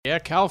Yeah,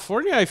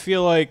 California, I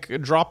feel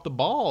like dropped the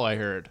ball, I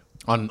heard.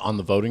 On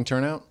the voting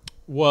turnout?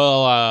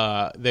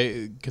 Well,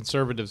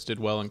 conservatives did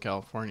well in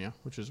California,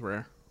 which is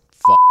rare.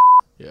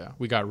 Yeah,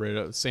 we got rid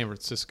of San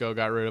Francisco,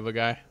 got rid of a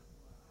guy.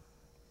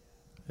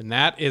 And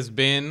that has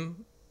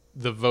been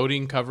the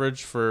voting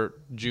coverage for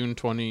June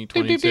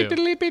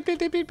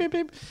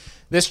 2022.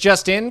 This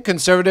just in,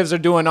 conservatives are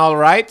doing all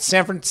right.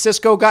 San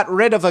Francisco got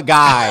rid of a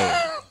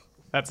guy.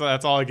 That's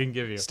all I can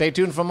give you. Stay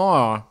tuned for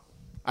more.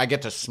 I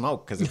get to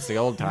smoke because it's the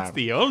old time. It's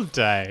the old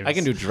times. I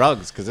can do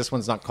drugs because this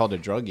one's not called a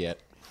drug yet.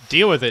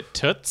 Deal with it,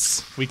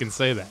 toots. We can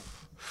say that.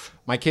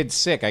 My kid's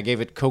sick. I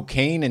gave it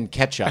cocaine and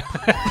ketchup.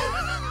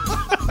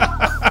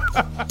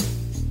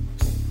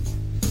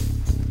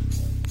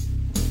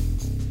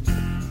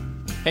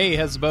 Hey,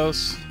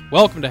 Hesbos.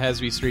 Welcome to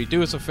Hesby Street.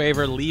 Do us a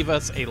favor, leave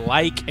us a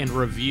like and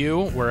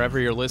review wherever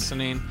you're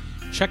listening.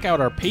 Check out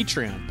our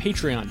Patreon,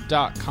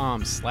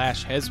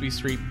 patreon.com/Hesby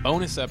Street.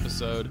 Bonus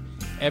episode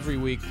every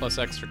week plus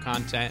extra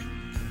content.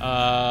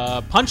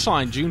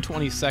 Punchline, June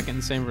 22nd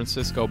in San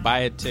Francisco. Buy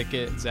a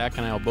ticket. Zach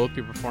and I will both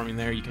be performing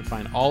there. You can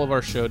find all of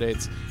our show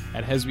dates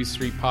at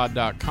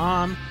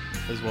HesbyStreetPod.com,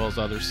 as well as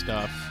other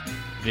stuff,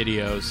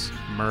 videos,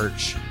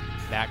 merch,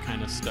 that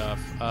kind of stuff.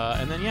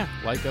 And then,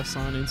 like us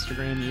on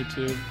Instagram,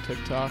 YouTube,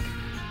 TikTok.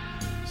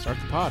 Start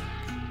the pod.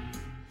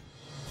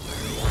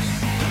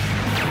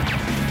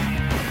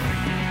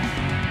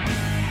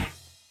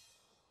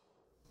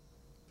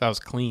 That was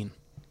clean.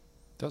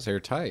 That was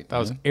airtight. That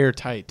was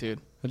airtight,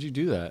 dude. How'd you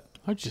do that?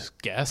 I just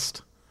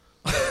guessed.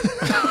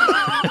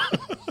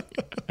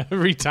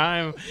 Every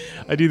time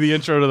I do the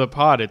intro to the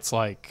pod, it's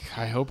like,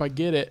 I hope I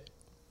get it.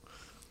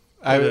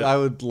 I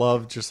would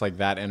love just like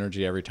that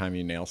energy every time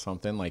you nail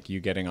something, like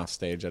you getting off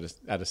stage at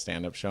a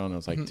stand-up show, and I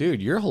was like,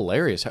 dude, you're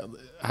hilarious.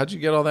 How'd you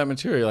get all that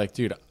material? You're like,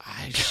 dude,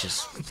 I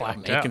just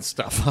making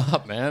stuff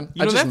up, man.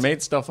 I just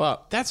made stuff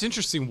up. That's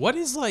interesting. What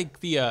is like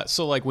the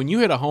so like when you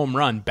hit a home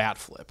run, bat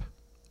flip,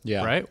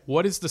 yeah, right?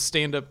 What is the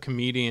stand-up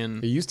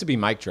comedian? It used to be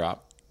mic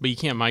drop, but you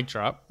can't mic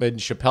drop. But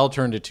Chappelle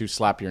turned it to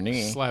slap your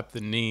knee, slap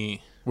the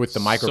knee with the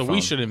microphone. So we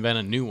should invent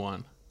a new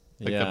one,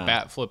 like the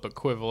bat flip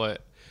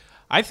equivalent.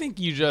 I think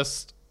you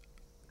just.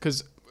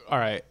 Because, all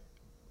right,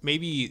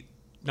 maybe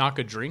knock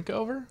a drink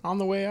over on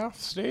the way off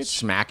stage?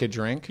 Smack a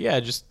drink? Yeah,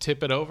 just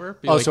tip it over.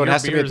 So it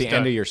has to be at the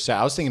end of your set.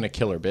 I was thinking a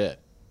killer bit.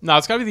 No,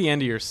 it's got to be the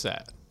end of your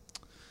set.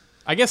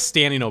 I guess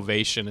standing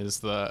ovation is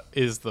the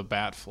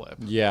bat flip.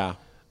 Yeah.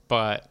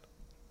 But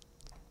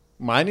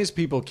mine is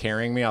people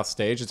carrying me off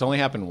stage. It's only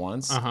happened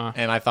once,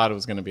 and I thought it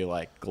was going to be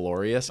like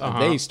glorious, and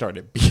they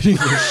started beating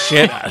the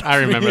shit out of me. I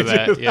remember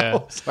that. Dude. Yeah,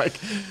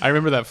 I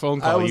remember that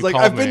phone call. I was like,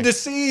 I've been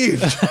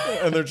deceived,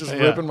 and they're just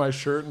ripping my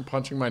shirt and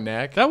punching my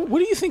neck. What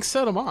do you think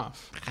set them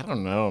off? I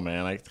don't know,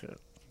 man. It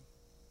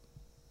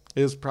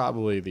was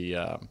probably the.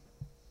 I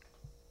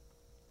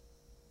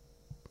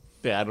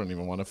don't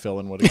even want to fill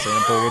in what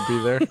example would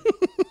be there.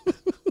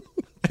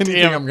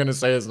 Anything I'm going to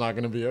say is not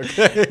going to be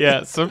okay.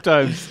 Yeah,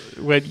 sometimes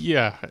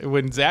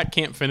when Zach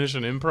can't finish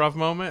an improv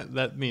moment,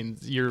 that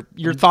means your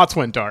thoughts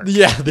went dark.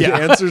 Yeah, the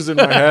answers in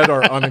my head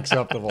are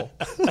unacceptable.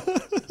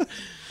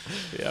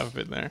 Yeah, I've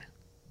been there.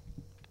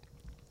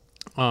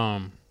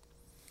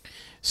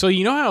 So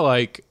you know how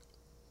like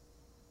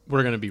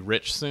we're going to be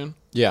rich soon?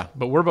 Yeah.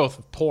 But we're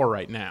both poor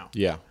right now.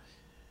 Yeah.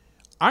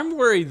 I'm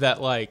worried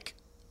that like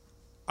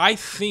I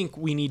think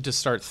we need to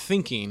start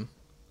thinking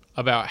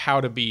about how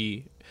to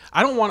be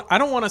I don't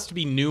want us to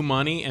be new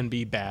money and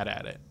be bad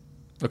at it.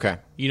 Okay.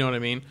 You know what I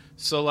mean?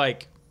 So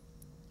like,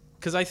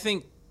 because I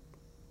think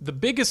the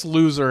biggest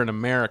loser in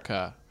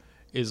America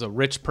is a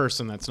rich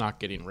person that's not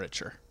getting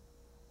richer.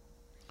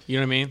 You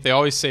know what I mean? They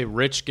always say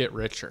rich get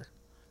richer.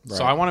 Right.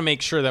 So I want to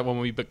make sure that when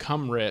we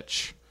become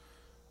rich,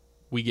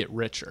 we get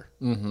richer.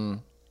 Mm-hmm.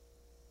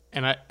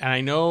 And I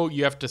know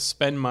you have to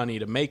spend money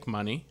to make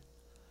money,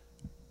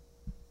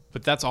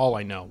 but that's all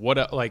I know.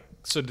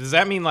 So does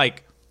that mean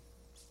like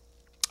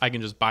I can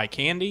just buy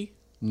candy?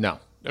 No.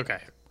 Okay.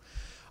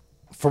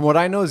 From what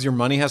I know is your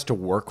money has to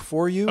work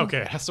for you. Okay,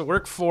 it has to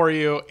work for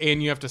you,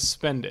 and you have to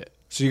spend it.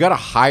 So you got to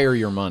hire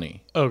your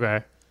money.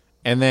 Okay.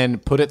 And then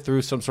put it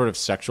through some sort of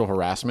sexual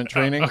harassment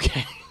training.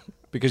 Okay.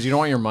 Because you don't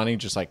want your money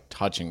just like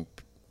touching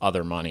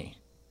other money.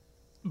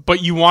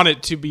 But you want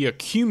it to be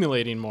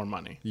accumulating more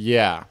money.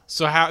 Yeah.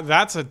 So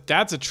that's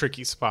a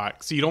tricky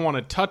spot. So you don't want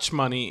to touch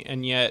money,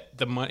 and yet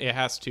it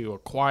has to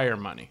acquire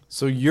money.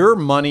 So your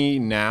money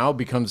now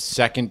becomes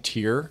second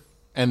tier,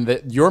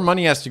 and your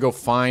money has to go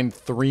find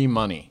three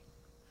money.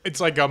 It's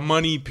like a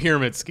money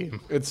pyramid scheme.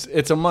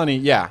 It's a money,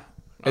 yeah.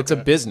 It's a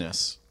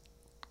business.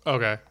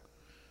 Okay.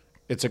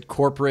 It's a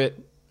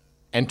corporate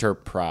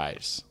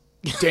enterprise.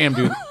 Damn,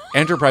 dude.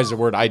 Enterprise is a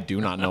word I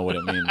do not know what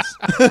it means.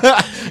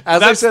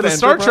 I said, the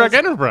Star Trek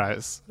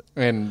Enterprise.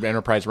 And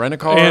Enterprise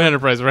Rent-A-Car. And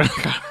Enterprise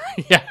Rent-A-Car.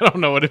 Yeah, I don't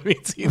know what it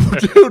means either.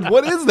 Dude,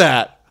 what is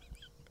that?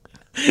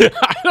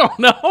 I don't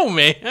know,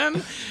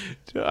 man.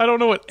 I don't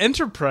know what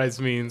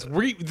enterprise means.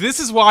 This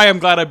is why I'm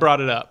glad I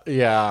brought it up.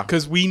 Yeah.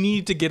 Because we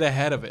need to get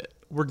ahead of it.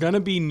 We're going to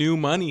be new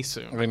money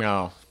soon. I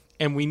know.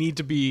 And we need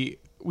to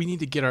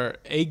get our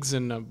eggs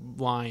in a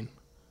line.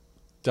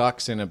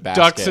 Ducks in a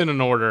basket. Ducks in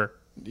an order.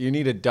 You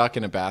need a duck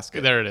in a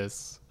basket. There it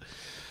is.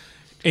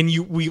 And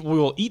we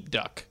will eat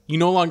duck. You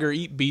no longer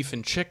eat beef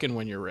and chicken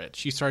when you're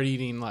rich. You start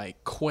eating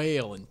like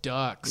quail and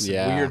ducks.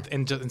 Yeah. And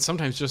weird, and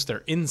sometimes just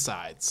their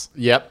insides.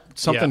 Yep.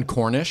 Something Yeah.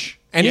 Cornish.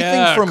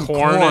 Anything from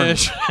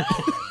Cornish.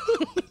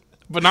 corn.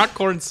 But not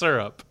corn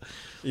syrup.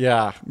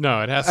 Yeah.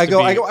 No, it has I to go,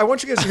 be. I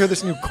want you guys to hear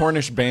this new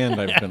Cornish band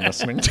I've been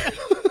listening to.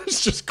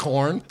 It's just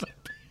corn.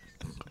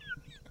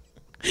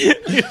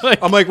 Like,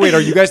 I'm like, wait, are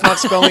you guys not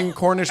spelling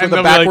Cornish with a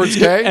they'll be like- backwards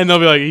K? And they'll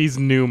be like, he's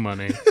new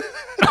money.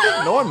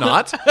 No, I'm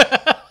not.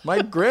 My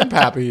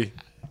grandpappy.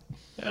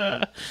 All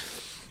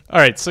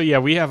right, so yeah,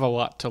 we have a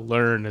lot to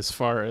learn as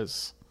far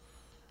as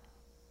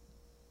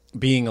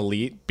Being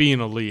elite.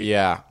 being elite.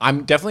 Yeah.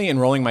 I'm definitely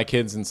enrolling my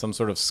kids in some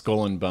sort of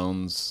skull and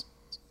bones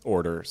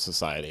order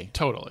society.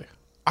 Totally.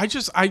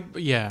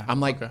 Yeah. I'm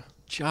like,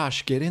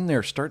 Josh, get in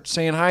there. Start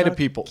saying hi to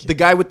people. The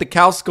guy with the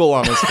cow skull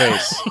on his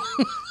face.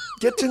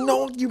 Get to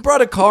know. You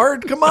brought a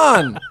card? Come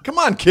on. Come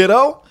on,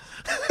 kiddo.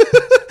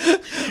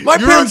 My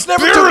parents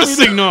never took me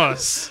embarrassing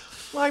us.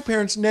 My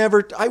parents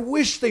never. I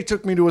wish they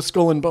took me to a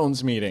skull and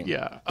bones meeting.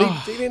 Yeah.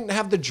 They didn't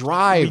have the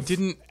drive.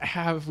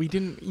 We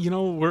didn't,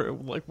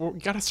 we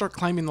got to start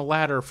climbing the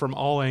ladder from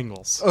all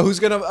angles. Oh, who's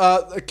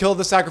gonna kill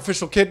the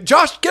sacrificial kid?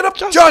 Josh, get up!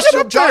 Josh, Get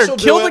up Josh there, will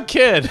do kill the it.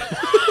 kid.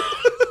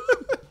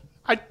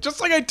 Just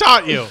like I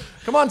taught you.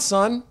 Come on,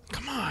 son.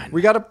 Come on.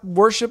 We gotta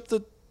worship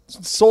the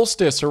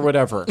solstice or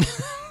whatever.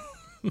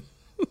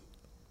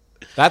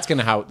 That's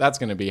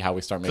gonna be how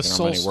we start making our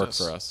money work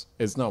solstice.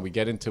 for us. We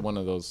get into one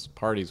of those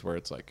parties where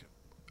it's like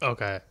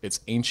Okay. it's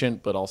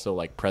ancient, but also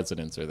like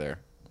presidents are there.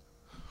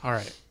 All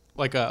right.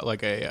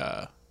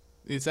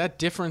 Is that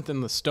different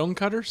than the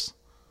stonecutters?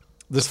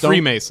 The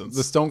Freemasons.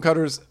 The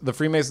stonecutters, the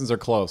Freemasons are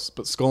close,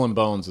 but Skull and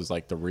Bones is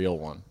like the real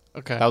one.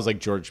 Okay. That was like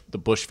the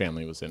Bush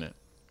family was in it.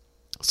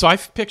 So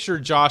I've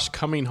pictured Josh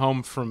coming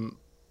home from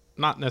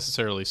not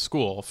necessarily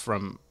school,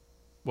 from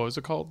what was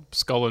it called?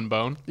 Skull and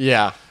Bone.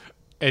 Yeah.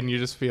 And you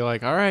just be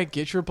like, all right,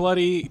 get your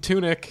bloody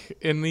tunic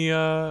in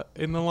the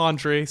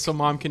laundry so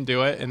mom can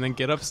do it, and then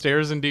get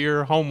upstairs and do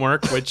your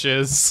homework, which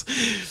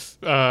is,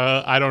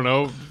 I don't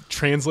know,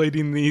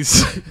 translating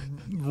these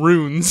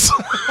runes.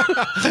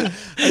 I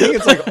think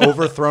it's like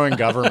overthrowing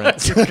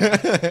government,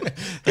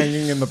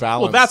 hanging in the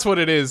balance. Well, that's what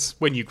it is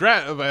when you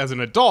as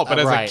an adult, but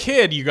as Right. a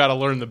kid, you got to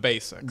learn the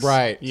basics.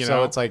 right. You So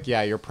know, it's like,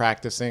 yeah, you're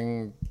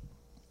practicing.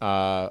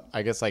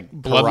 I guess like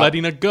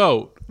bloodletting a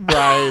goat.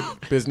 right?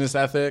 Business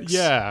ethics.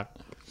 Yeah.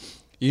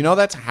 You know,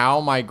 that's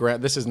how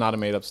this is not a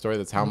made up story.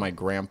 That's how my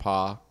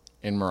grandpa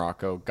in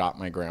Morocco got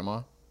my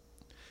grandma.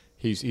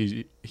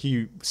 He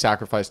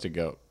sacrificed a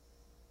goat.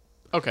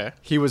 Okay.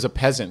 He was a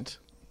peasant,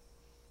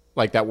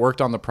 like that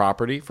worked on the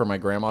property for my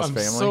grandma's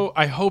family. So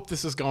I hope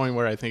this is going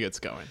where I think it's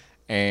going.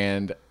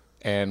 And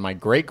my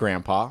great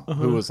grandpa,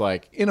 who was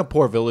like in a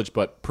poor village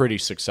but pretty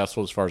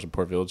successful as far as a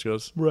poor village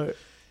goes. Right.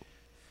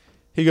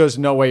 He goes,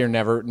 "No way, you're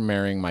never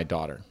marrying my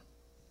daughter."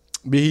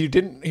 But he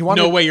didn't. He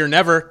wanted. No way, you're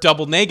never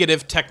double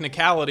negative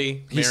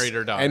technicality married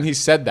her daughter. And he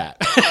said that.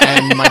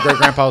 And my great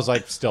grandpa was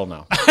like, "Still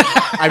no.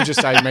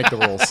 I make the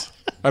rules.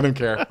 I don't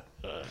care."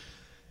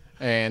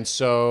 And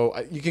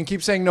so you can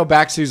keep saying no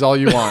backsies all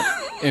you want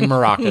in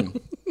Moroccan.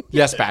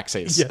 Yes,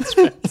 backsies. yes,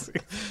 Betsy.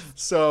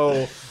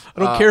 So I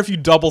don't care if you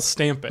double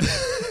stamp it.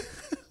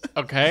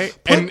 Okay,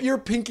 put your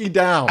pinky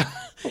down.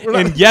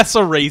 and yes,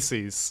 a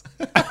races.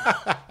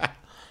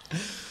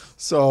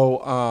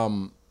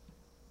 So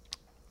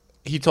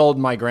he told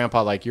my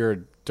grandpa, like, "You're a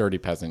dirty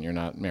peasant. You're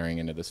not marrying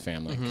into this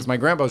family." Because my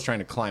grandpa was trying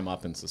to climb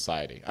up in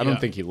society. I don't Yeah.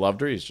 think he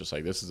loved her. He's just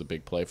like, this is a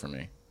big play for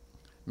me,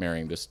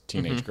 marrying this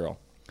teenage girl.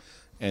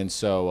 And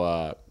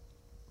so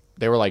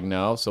they were like,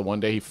 no. So one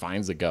day he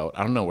finds a goat.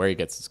 I don't know where he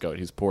gets this goat.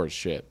 He's poor as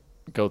shit.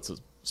 Goat's a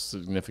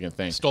significant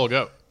thing. Stole a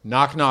goat.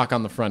 Knock, knock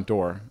on the front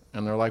door.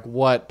 And they're like,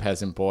 "What,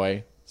 peasant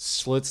boy?"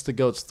 Slits the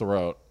goat's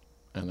throat.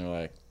 And they're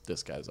like,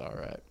 "This guy's all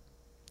right.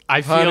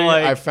 I feel Honey,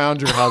 like I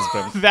found your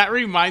husband." that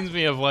reminds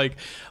me of like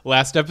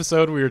last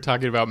episode we were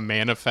talking about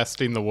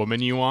manifesting the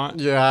woman you want.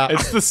 Yeah.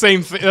 It's the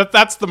same thing.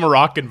 That's the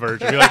Moroccan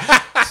version. You're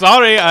like,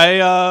 sorry,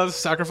 I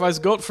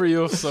sacrificed goat for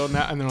you. So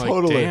now, and they're like,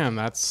 Totally. damn,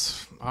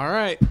 that's all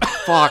right.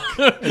 Fuck.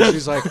 And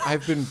she's like,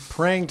 "I've been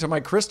praying to my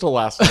crystal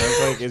last night." I was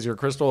like, "Is your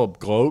crystal a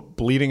goat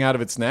bleeding out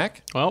of its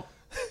neck?" Well,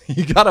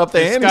 You got up the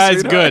this ante, guy's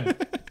sweetheart.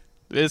 good.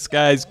 This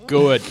guy's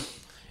good.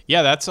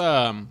 Yeah, that's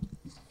I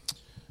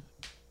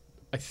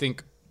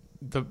think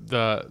the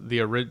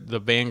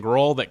Van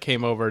Grohl that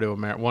came over to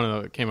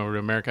America, came over to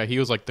America. He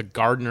was like the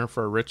gardener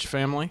for a rich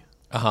family,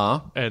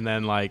 Uh-huh. and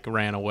then like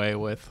ran away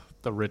with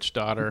the rich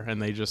daughter,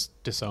 and they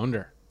just disowned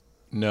her.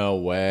 No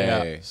way.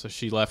 Yeah, so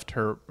she left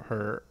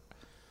her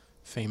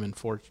fame and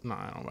fortune. No,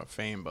 I don't know about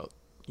fame, but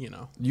you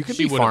know, You could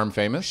she be would've- farm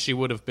famous. She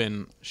would have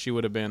been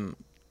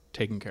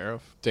taken care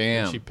of.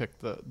 Damn. And she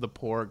picked the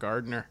poor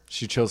gardener.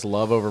 She chose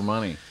love over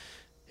money.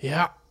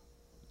 Yeah.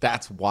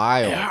 That's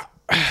wild. Yeah.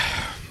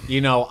 You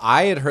know,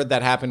 I had heard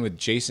that happen with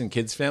Jason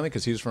Kidd's family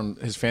because his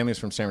family's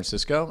from San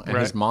Francisco, and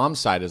his Right. mom's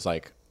side is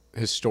like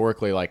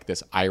historically like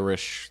this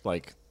Irish,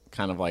 like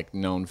kind of like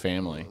known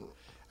family.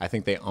 I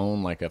think they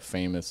own like a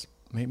famous,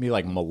 maybe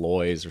like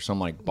Malloy's or some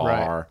like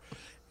bar.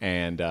 Right.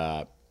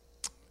 And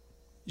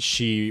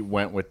she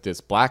went with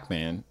this black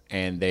man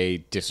and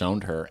they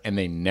disowned her and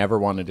they never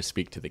wanted to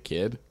speak to the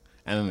kid.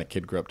 And then the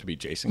kid grew up to be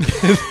Jason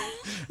Kidd.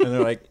 And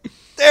they're like,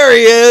 there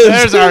he is.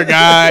 There's our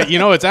guy. You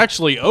know, it's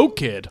actually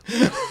O-Kid.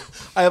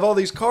 I have all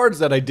these cards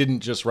that I didn't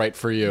just write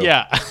for you.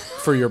 Yeah.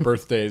 For your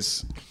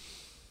birthdays.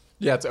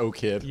 Yeah, it's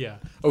O-Kid. Yeah.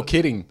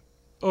 O-Kidding.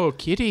 Oh,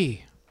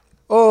 kitty.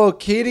 Oh,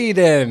 kitty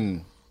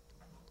then.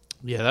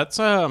 Yeah, that's,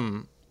 I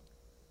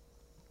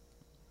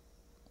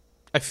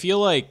feel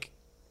like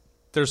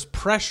there's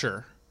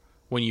pressure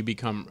when you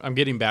become, I'm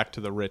getting back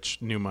to the rich,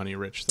 new money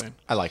rich thing.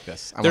 I like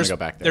this. I want to go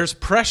back there. There's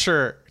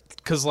pressure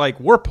because, like,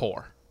 we're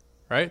poor,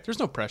 right? There's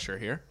no pressure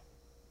here.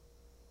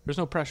 There's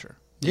no pressure.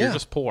 Yeah. You're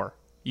just poor.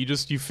 You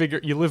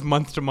live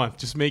month to month.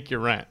 Just make your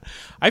rent.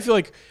 I feel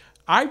like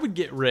I would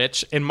get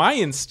rich, and my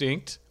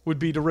instinct would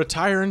be to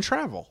retire and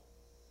travel.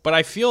 But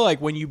I feel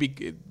like when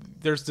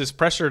there's this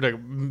pressure to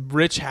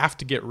rich have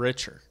to get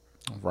richer.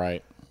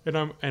 Right. And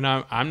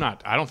I'm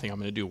not, I don't think I'm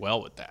going to do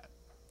well with that.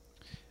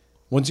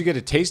 Once you get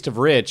a taste of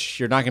rich,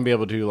 you're not going to be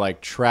able to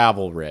like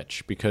travel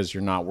rich because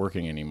you're not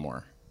working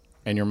anymore.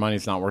 And your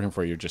money's not working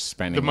for you, you're just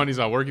spending The money's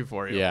not working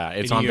for you. Yeah,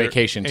 it's on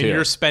vacation too. And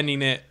you're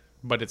spending it,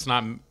 but it's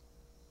not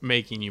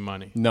making you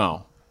money.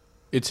 No.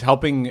 It's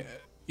helping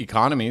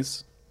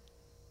economies.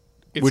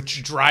 It's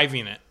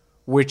driving it.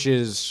 Which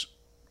is,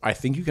 I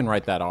think you can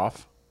write that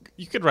off.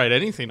 You could write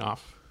anything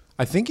off.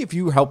 I think if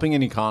you're helping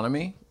an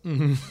economy,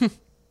 you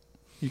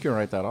can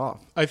write that off.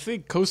 I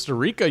think Costa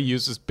Rica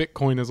uses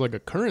Bitcoin as like a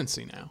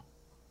currency now.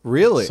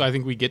 Really? So I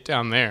think we get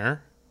down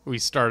there, we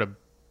start a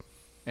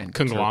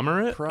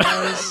conglomerate,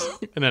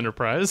 an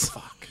enterprise.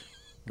 Fuck.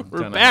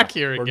 We're back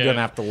here again. We're going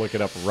to have to look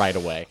it up right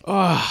away.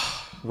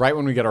 Right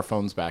when we get our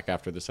phones back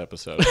after this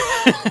episode.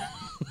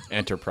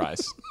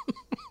 Enterprise.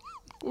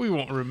 We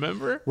won't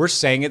remember. We're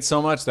saying it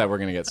so much that we're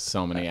going to get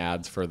so many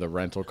ads for the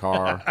rental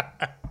car.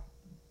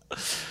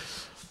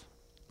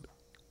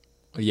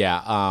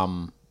 Yeah.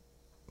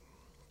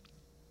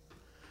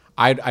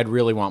 I'd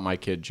really want my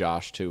kid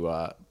Josh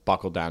to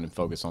buckle down and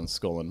focus on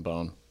Skull and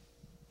Bone.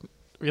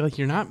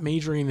 You're not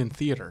majoring in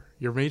theater.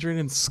 You're majoring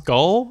in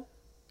Skull,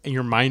 and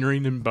you're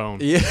minoring in Bone.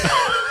 Yeah.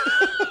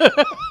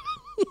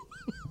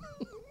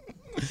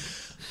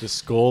 The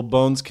skull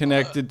bone's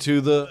connected to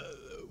the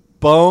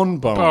bone.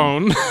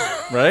 Bone.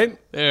 Right?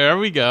 There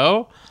we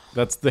go.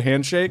 That's the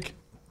handshake.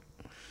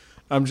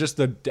 I'm just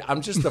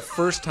the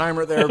first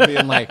timer there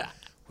being like,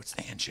 what's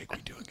the handshake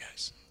we doing,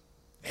 guys?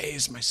 Hey,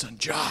 it's my son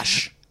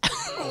Josh.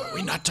 Oh, are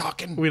we not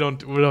talking? We don't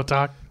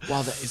talk.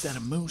 Wow, is that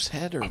a moose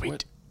head or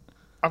what?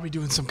 Are we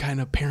doing some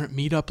kind of parent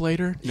meetup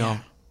later?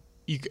 No.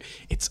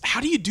 How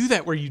do you do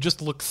that where you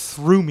just look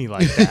through me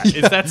like that?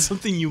 Is that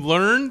something you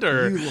learned,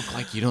 or you look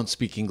like you don't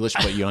speak English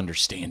but you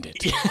understand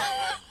it?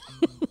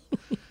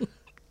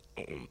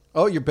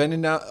 Oh, you're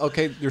bending down.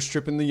 Okay, you're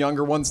stripping the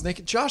younger ones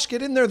naked. Josh,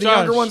 get in there. The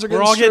younger ones are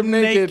getting stripped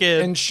naked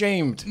and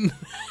shamed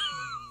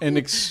and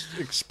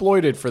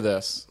exploited for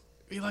this.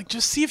 Be like,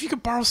 just see if you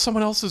could borrow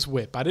someone else's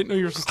whip. I didn't know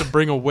you were supposed to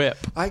bring a whip.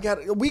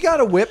 We got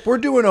a whip. We're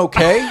doing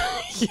okay.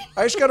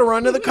 I just got to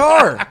run to the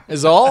car.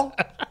 Is all.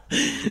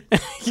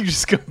 You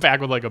just go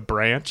back with like a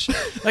branch.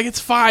 Like,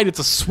 it's fine. It's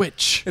a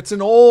switch. It's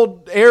an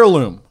old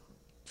heirloom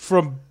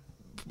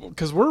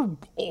because we're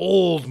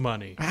old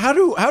money. How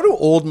do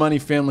old money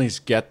families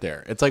get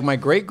there? It's like my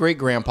great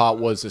grandpa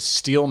was a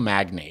steel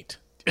magnate.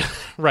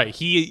 Right.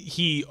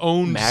 He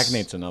owns.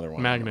 Magnate's another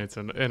one. Magnate's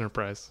an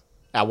enterprise.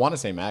 I want to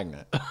say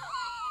magnet.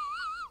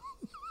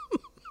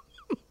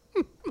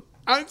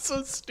 I'm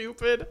so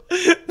stupid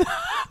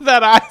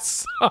that I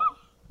saw.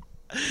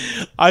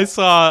 I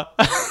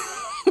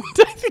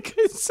think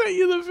I sent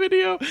you the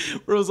video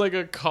where it was like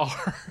a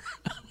car,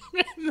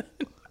 and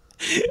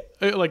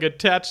then, like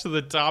attached to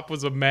the top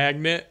was a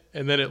magnet,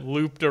 and then it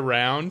looped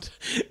around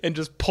and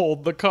just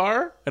pulled the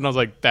car. And I was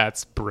like,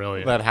 "That's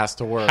brilliant. That has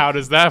to work. How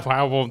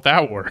won't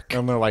that work?"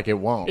 And they're like, "It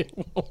won't." It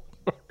won't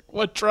work.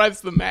 What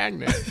drives the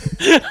magnet?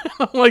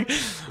 I'm like,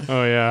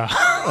 oh yeah.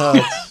 Oh,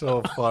 it's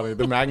so funny.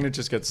 The magnet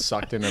just gets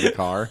sucked into the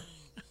car.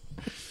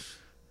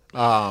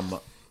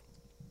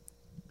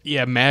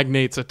 Yeah,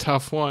 magnate's a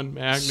tough one.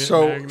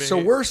 Magnate.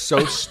 So we're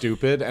so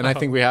stupid, and I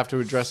think we have to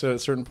address it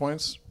at certain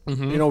points.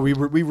 Mm-hmm. You know, we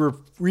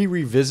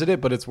revisit it,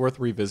 but it's worth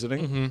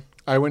revisiting.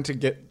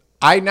 Mm-hmm.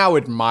 I now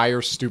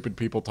admire stupid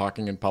people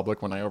talking in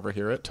public when I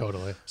overhear it.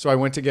 Totally. So I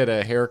went to get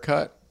a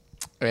haircut,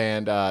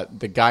 and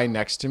the guy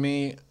next to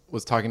me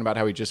was talking about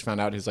how he just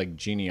found out his like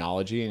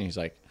genealogy, and he's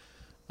like,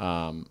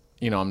 I'm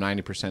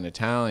 90%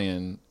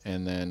 Italian,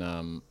 and then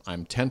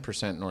I'm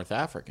 10% North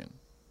African,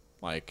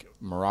 like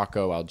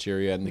Morocco,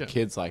 Algeria, and the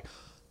kid's like,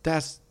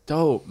 that's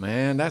dope,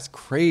 man, that's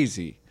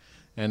crazy,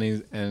 and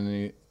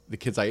the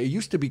kid's like, it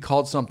used to be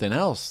called something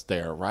else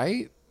there,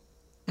 right?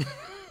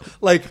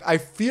 Like, I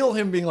feel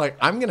him being like,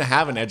 I'm gonna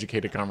have an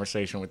educated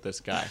conversation with this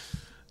guy.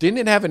 Didn't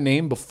it have a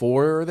name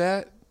before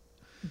that?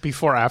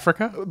 Before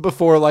Africa?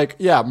 Before,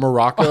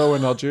 Morocco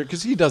and Algeria,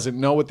 because he doesn't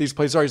know what these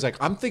places are. He's like,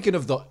 I'm thinking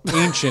of the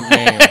ancient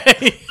name.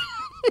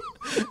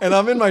 And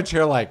I'm in my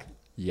chair like,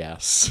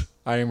 yes,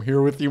 I am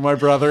here with you, my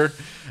brother.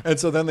 And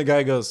so then the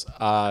guy goes,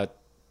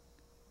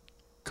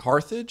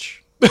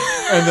 Carthage?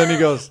 And then he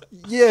goes,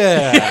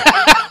 yeah.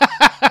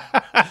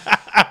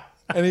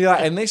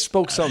 And they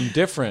spoke something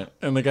different.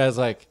 And the guy's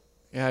like,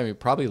 yeah, I mean,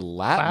 probably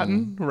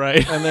Latin.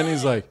 Right. And then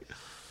he's like,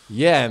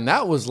 yeah, and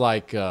that was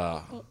like,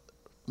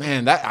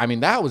 man,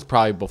 that was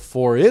probably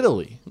before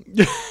Italy.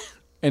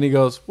 And he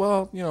goes,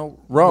 well,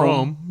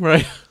 Rome.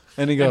 Right.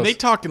 And he goes, and they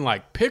talking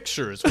like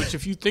pictures, which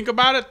if you think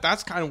about it,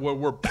 that's kind of what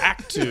we're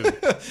back to.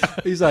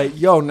 he's like,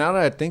 yo, now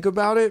that I think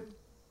about it,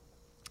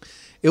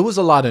 it was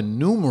a lot of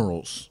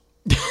numerals.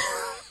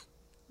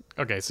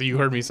 Okay, so you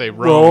heard me say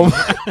Rome.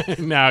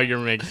 Now you're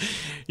making...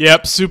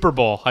 Yep, Super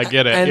Bowl. I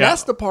get it. And yeah.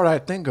 that's the part I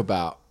think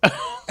about.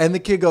 And the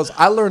kid goes,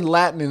 I learned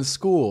Latin in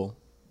school.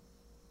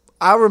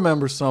 I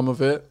remember some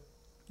of it.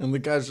 And the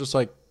guy's just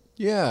like,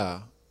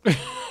 yeah.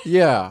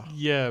 Yeah.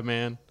 Yeah,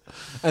 man.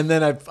 And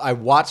then I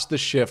watched the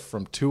shift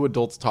from two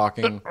adults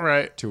talking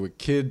Right. to a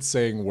kid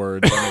saying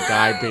words and a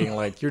guy being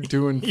like, you're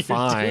doing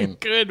fine. You're doing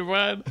good,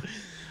 man.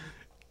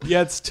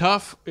 Yeah, it's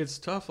tough. It's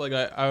tough. Like,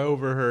 I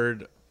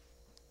overheard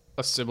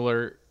a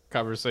similar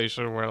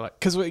conversation where, like,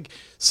 because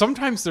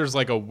sometimes there's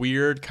like a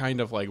weird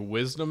kind of like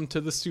wisdom to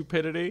the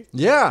stupidity.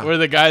 Yeah. Where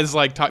the guy's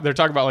like, they're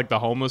talking about like the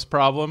homeless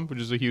problem, which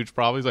is a huge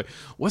problem. He's like,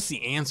 what's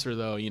the answer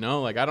though?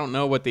 Like, I don't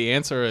know what the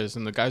answer is.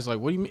 And the guy's like,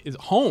 what do you mean? It's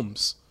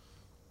homes.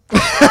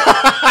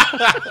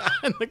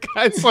 And the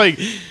guy's like,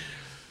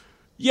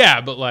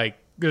 yeah, but like,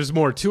 there's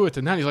more to it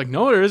than that. He's like,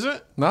 no, there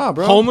isn't. Nah,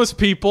 bro. Homeless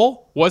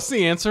people. What's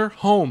the answer?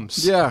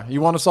 Homes. Yeah. You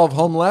want to solve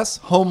home less?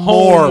 Home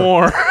Home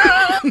more. more.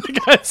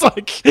 The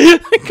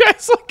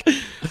guy's like,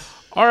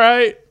 all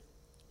right.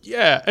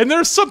 Yeah. And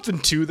there's something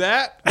to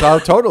that. Oh,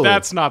 totally.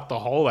 That's not the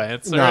whole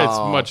answer. No. It's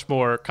much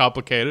more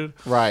complicated.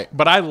 Right.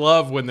 But I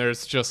love when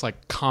there's just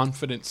like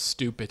confident,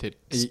 stupid,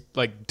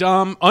 like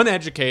dumb,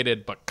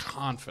 uneducated, but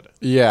confident.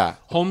 Yeah.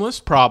 Homeless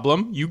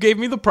problem. You gave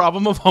me the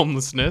problem of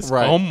homelessness.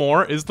 Right. Home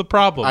more is the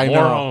problem. I More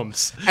know.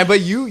 homes.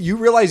 But you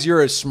realize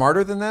you're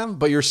smarter than them,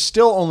 but you're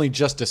still only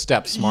just a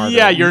step smarter.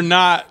 Yeah, you're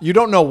not. You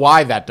don't know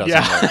why that doesn't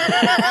Yeah.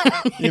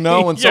 work. When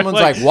Yeah, someone's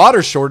like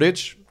water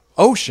shortage,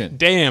 ocean.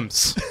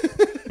 Dams.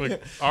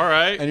 Like, all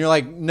right. And you're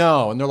like,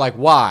 no. And they're like,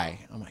 why?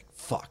 I'm like,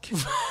 fuck.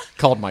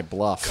 Called my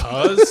bluff.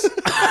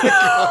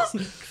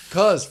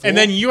 Cause. And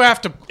then you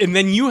have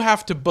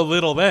to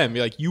belittle them.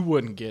 You're like, you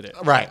wouldn't get it.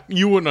 Right.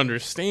 You wouldn't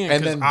understand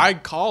And because then- I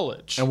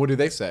college. And what do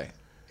they say?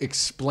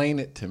 Explain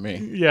it to me.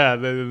 Yeah,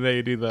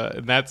 they do that.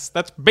 And that's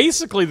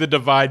basically the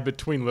divide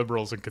between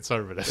liberals and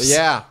conservatives.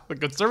 Yeah. The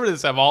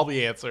conservatives have all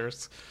the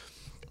answers.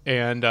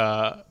 And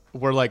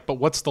we're like, but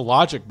what's the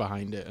logic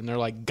behind it? And they're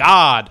like,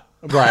 God.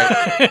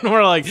 Right. And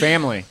we're like,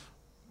 Family.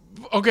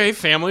 okay,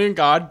 family and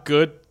God,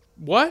 good.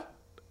 What?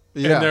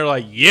 Yeah. And they're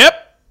like,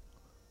 yep.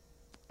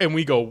 And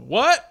we go,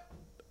 what?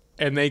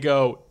 And they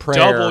go,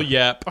 Prayer. double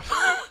yep.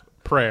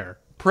 Prayer.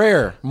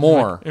 Prayer.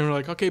 More. And we're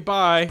like, okay,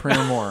 bye.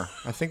 Prayer more.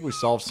 I think we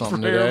solved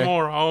something Prayer today.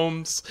 more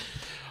homes.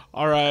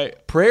 All right.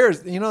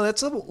 Prayers,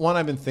 that's the one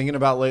I've been thinking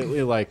about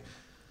lately. Like,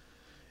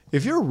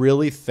 if you're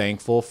really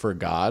thankful for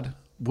God,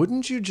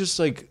 wouldn't you just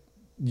like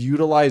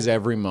utilize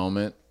every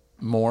moment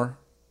more?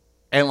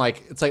 And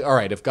like, it's like, all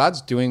right, if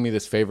God's doing me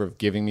this favor of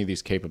giving me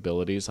these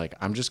capabilities, like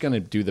I'm just going to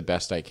do the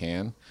best I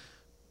can.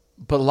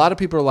 But a lot of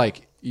people are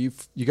like, you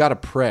got to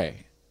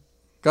pray.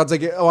 God's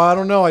like, oh, I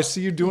don't know. I see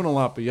you doing a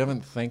lot, but you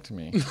haven't thanked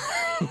me.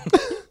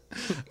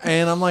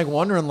 And I'm like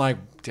wondering, like,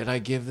 did I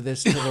give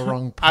this to the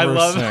wrong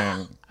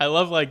person? I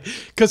love like,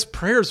 because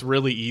prayer's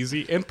really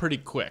easy and pretty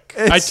quick.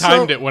 It's I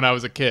timed so- it when I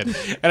was a kid.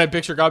 And I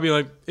picture God being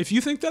like, if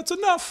you think that's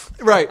enough.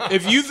 Right.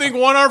 If you think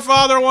one Our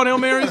Father, one Hail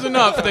Mary is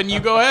enough, then you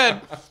go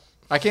ahead.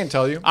 I can't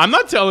tell you. I'm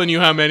not telling you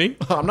how many.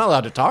 I'm not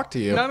allowed to talk to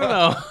you.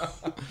 No.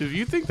 If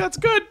you think that's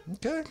good.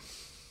 Okay.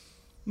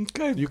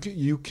 Okay.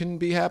 You can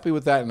be happy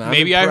with that. And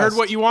Maybe I heard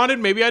what you wanted.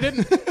 Maybe I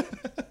didn't.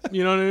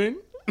 You know what I mean?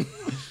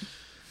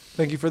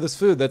 Thank you for this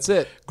food. That's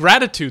it.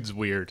 Gratitude's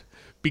weird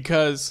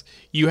because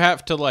you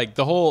have to like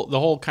the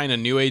whole kind of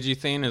new agey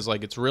thing is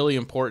like it's really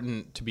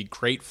important to be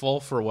grateful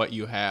for what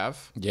you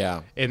have.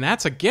 Yeah. And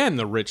that's again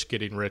the rich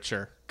getting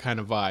richer kind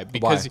of vibe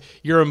because Why?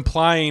 you're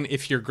implying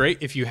if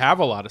you have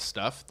a lot of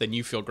stuff, then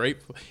you feel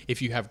grateful.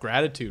 If you have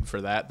gratitude for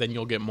that, then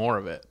you'll get more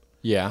of it.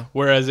 Yeah.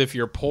 Whereas if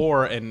you're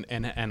poor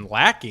and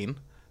lacking,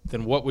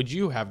 then what would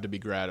you have to be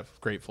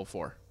grateful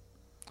for?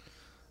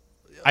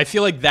 I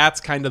feel like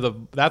that's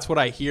what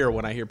I hear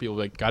when I hear people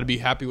like, got to be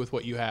happy with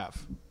what you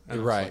have.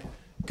 Right.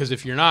 Because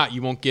if you're not,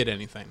 you won't get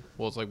anything.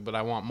 Well, it's like, but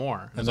I want more.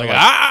 And it's they're like,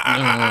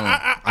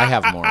 like, I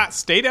have more.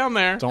 stay down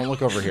there. Don't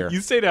look over here.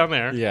 You stay down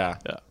there. Yeah.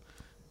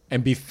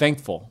 And be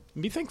thankful.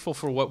 Be thankful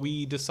for what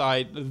we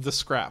decide, the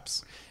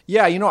scraps.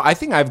 Yeah, I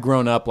think I've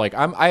grown up like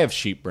I have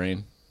sheep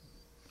brain.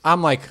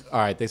 I'm like, all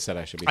right, they said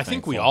I should be I thankful.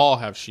 think we all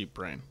have sheep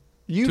brain.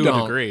 You to don't.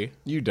 a degree.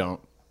 You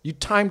don't. You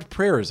timed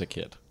prayer as a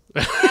kid.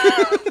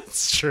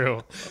 It's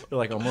true. You're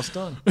like, almost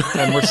done.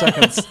 10 more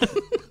seconds.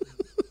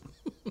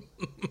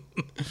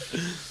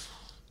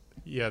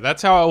 Yeah,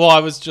 that's how. I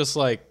was just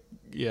like,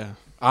 yeah.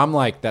 I'm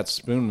like, that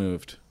spoon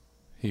moved.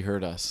 He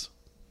heard us.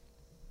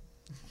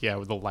 Yeah,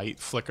 with the light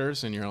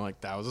flickers, and you're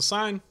like, that was a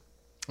sign.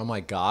 Oh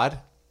my God.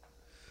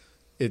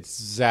 It's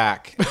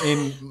Zach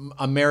in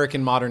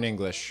American Modern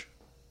English.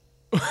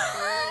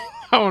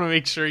 I want to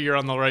make sure you're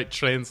on the right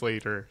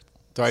translator.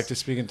 Do I have to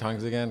speak in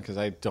tongues again? Because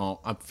I don't.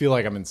 I feel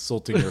like I'm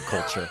insulting your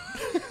culture.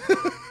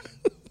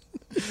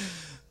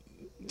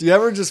 Do you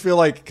ever just feel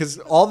like, because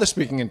all the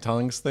speaking in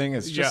tongues thing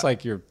is just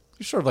like you're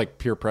sort of like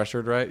peer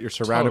pressured, right? You're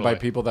surrounded by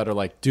people that are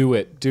like, do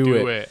it.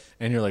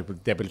 And you're like,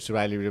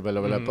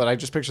 but I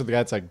just picture the guy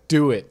that's like,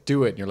 do it.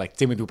 And you're like,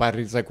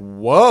 it's like,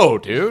 whoa,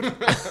 dude.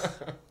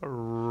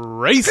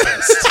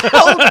 Racist.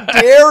 How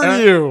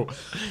dare you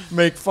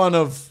make fun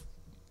of.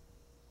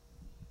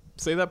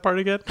 Say that part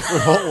again.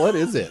 What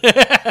is it?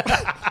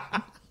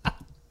 That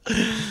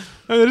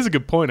is a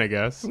good point, I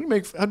guess.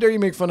 How dare you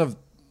make fun of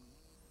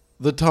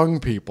the tongue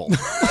people?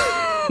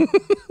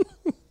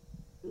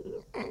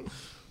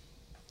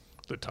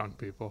 The tongue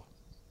people.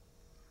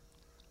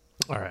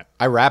 All right.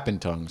 I rap in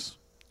tongues.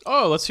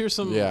 Oh, let's hear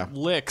some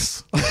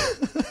licks.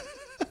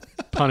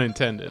 Pun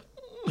intended.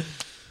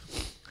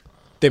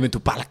 Dude, I'm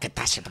going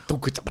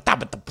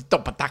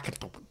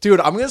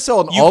to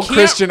sell an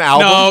all-Christian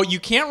album. No, you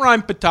can't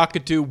rhyme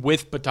Patakatu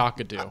with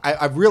Patakatu.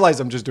 I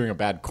realize I'm just doing a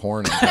bad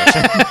corn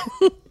impression.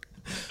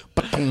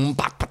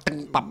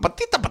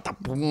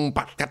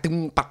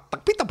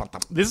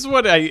 This is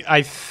what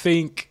I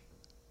think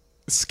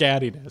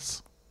scatting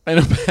is.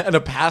 And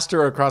a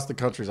pastor across the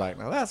country is like,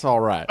 now that's all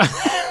right.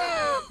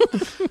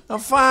 Now,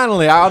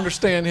 finally, I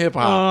understand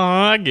hip-hop.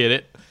 I get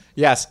it.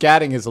 Yeah,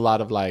 scatting is a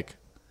lot of like...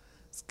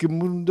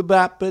 And they're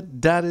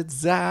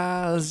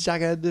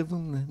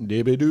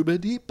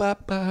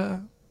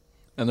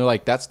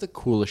like, that's the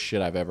coolest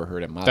shit I've ever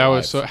heard in my life. That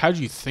was so. How'd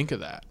you think of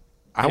that?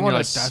 I want to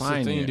that's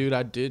sign the thing, you. dude.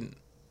 I didn't.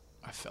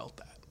 I felt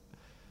that.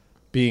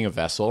 Being a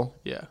vessel.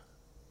 Yeah.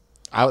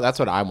 That's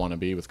what I want to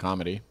be with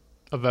comedy.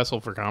 A vessel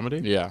for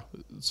comedy? Yeah.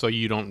 So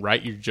you don't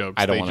write your jokes.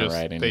 I don't want to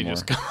write anymore. They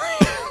just come.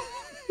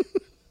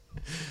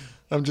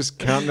 I'm just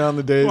counting down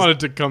the days. I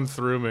wanted to come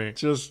through me.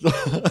 Just,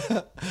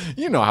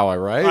 you know how I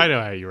write. I know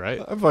how you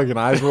write. I fucking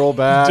eyes roll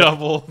back.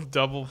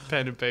 double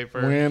pen and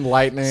paper. Wind,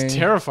 lightning. It's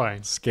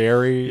terrifying.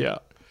 Scary. Yeah.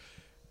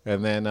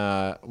 And then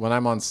when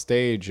I'm on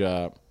stage,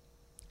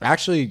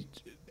 actually,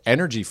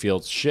 energy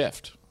fields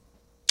shift.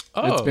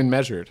 Oh. It's been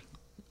measured.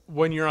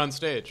 When you're on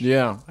stage?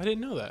 Yeah. I didn't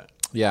know that.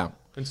 Yeah.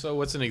 And so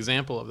what's an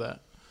example of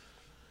that?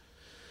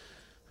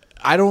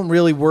 I don't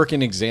really work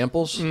in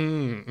examples.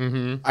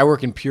 I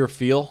work in pure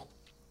feel.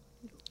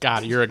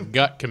 God, you're a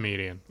gut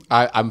comedian.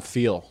 I'm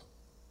feel.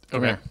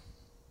 Come Okay.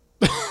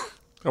 here. I'm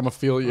gonna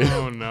feel you.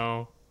 Oh,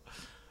 no.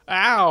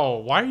 Ow.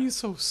 Why are you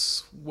so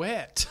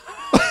sweat?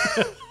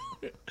 I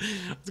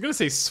was going to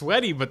say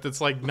sweaty, but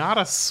it's like not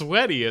a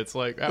sweaty. It's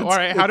like, all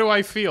right, how do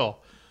I feel?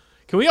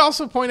 Can we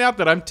also point out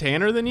that I'm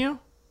tanner than you?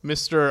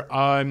 Mr.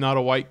 I'm not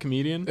a white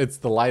comedian? It's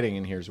the lighting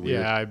in here is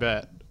weird. Yeah, I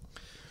bet.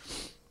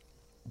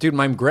 Dude,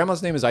 my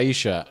grandma's name is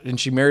Aisha, and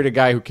she married a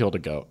guy who killed a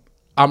goat.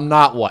 I'm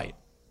not white.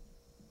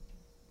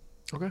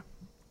 Okay.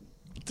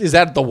 Is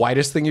that the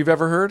whitest thing you've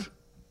ever heard?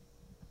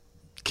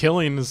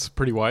 Killing is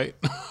pretty white.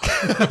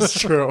 That's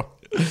true.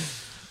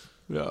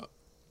 Yeah.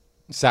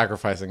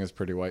 Sacrificing is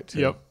pretty white, too.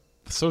 Yep.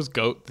 So is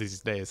goat these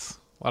days.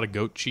 A lot of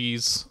goat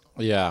cheese.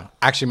 Yeah.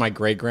 Actually, my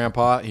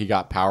great-grandpa, he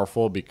got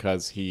powerful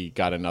because he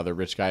got another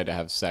rich guy to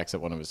have sex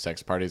at one of his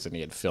sex parties, and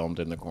he had filmed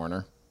in the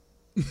corner.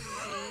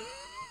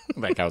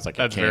 That guy was like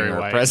That's a king very or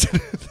a white.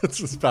 president.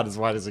 That's about as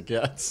white as it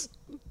gets.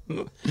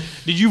 Did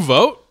you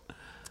vote?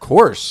 Of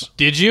course.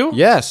 Did you?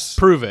 Yes.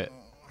 Prove it.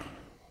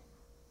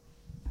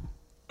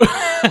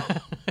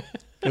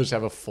 Just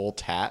have a full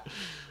tat.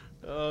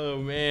 Oh,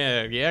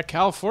 man. Yeah,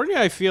 California,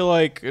 I feel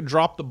like,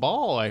 dropped the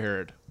ball, I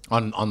heard.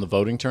 On the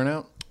voting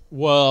turnout?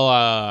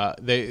 Well,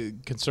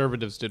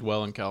 conservatives did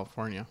well in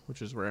California,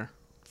 which is rare.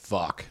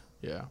 Fuck.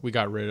 Yeah, we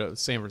got rid of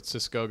San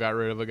Francisco, got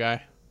rid of a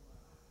guy.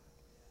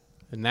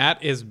 And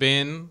that has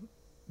been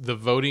the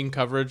voting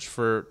coverage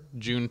for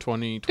June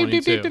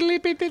 2022.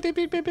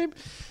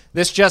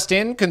 This just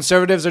in,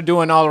 conservatives are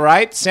doing all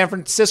right. San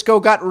Francisco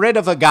got rid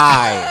of a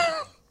guy.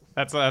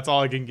 That's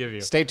all I can give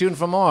you. Stay tuned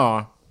for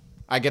more.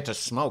 I get to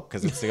smoke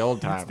because it's the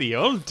old time. It's the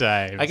old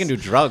times. I can do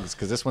drugs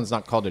because this one's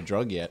not called a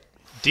drug yet.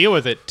 Deal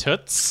with it,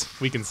 toots.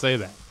 We can say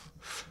that.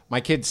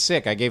 My kid's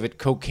sick. I gave it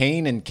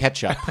cocaine and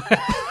ketchup.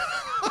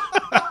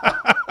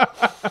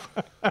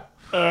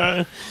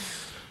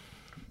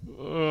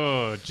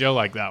 Oh, Joe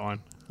liked that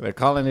one. They're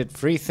calling it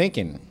free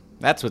thinking.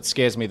 That's what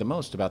scares me the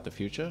most about the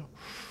future.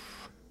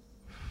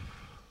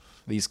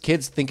 These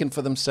kids thinking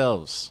for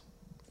themselves.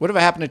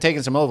 Whatever happened to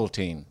taking some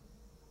Ovaltine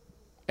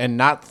and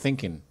not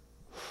thinking?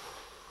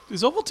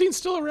 Is Ovaltine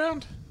still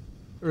around?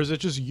 Or is it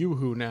just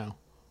Yoo-Hoo now?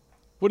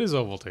 What is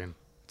Ovaltine?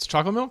 It's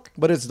chocolate milk?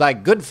 But it's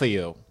like good for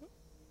you.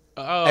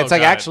 Oh, It's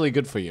like got it. actually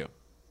good for you.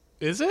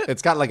 Is it?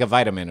 It's got like a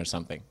vitamin or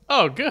something.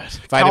 Oh, good.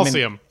 Vitamin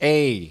Calcium.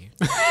 A.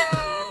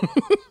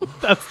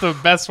 That's the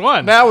best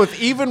one. Now with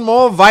even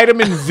more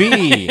vitamin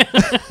V.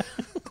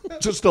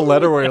 Just a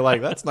letter where you're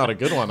like, that's not a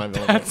good one. I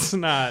mean, That's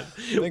not.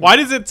 Why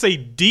does it say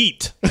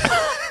DEET?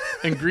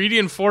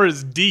 Ingredient 4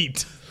 is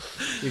DEET.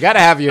 You got to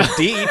have your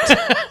DEET.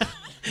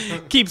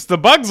 Keeps the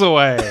bugs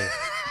away.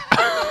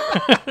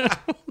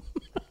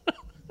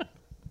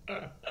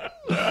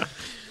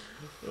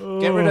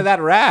 Get rid of that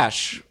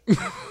rash.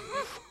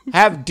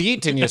 Have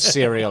DEET in your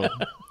cereal.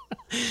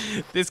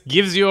 This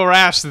gives you a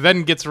rash,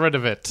 then gets rid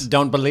of it.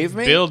 Don't believe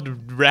me?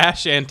 Build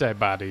rash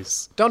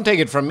antibodies. Don't take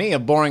it from me, a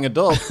boring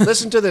adult.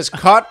 Listen to this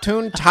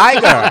cartoon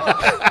tiger.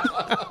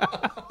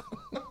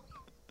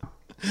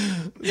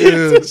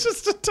 It's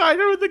just a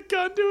tiger with a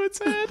gun to its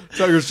head.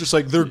 Tiger's just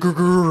like, they're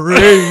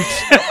great.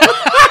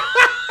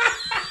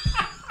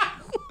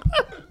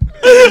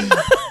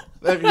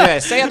 Yeah,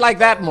 say it like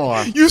that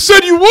more. You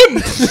said you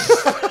wouldn't.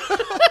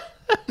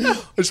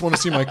 I just want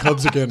to see my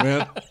cubs again,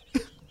 man.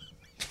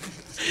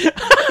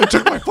 They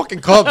took my fucking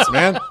cubs,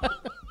 man.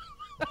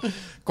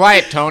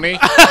 Quiet, Tony.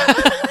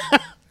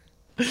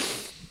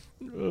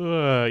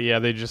 Yeah,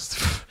 they just...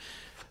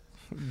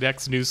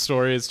 Next news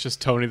story is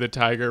just Tony the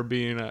Tiger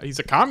being he's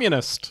a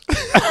communist.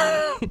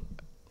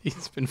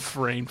 He's been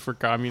framed for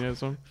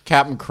communism.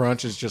 Captain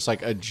Crunch is just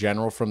like a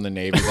general from the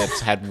Navy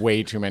that's had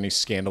way too many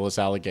scandalous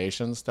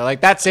allegations. They're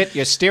like, that's it.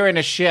 You're steering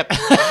a ship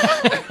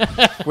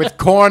with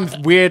corn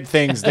weird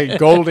things. They're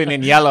golden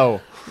and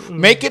yellow.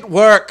 Make it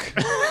work.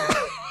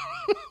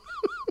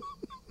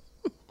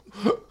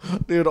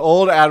 Dude,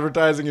 old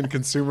advertising in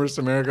Consumers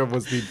America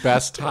was the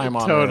best time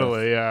on earth.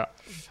 Totally, yeah.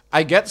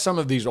 I get some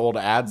of these old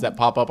ads that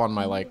pop up on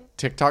my like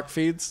TikTok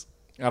feeds.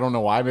 I don't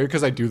know why. Maybe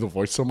because I do the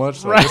voice so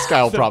much. Like, this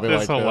guy will probably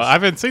like this. I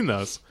haven't seen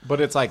those.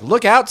 But it's like,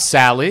 look out,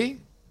 Sally.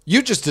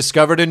 You just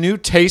discovered a new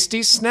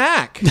tasty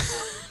snack.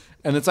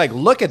 And it's like,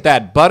 look at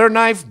that butter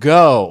knife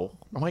go.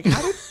 I'm like,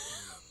 how did...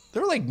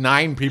 There were like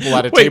 9 people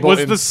at a table. Wait,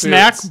 was the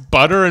snack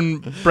butter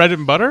and bread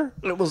and butter?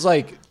 It was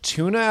like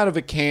tuna out of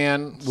a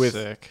can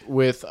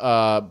with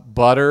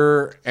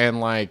butter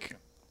and like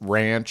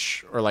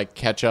ranch or like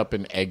ketchup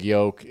and egg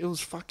yolk. It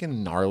was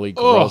fucking gnarly,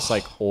 gross,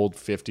 like old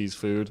 50s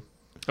food.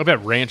 I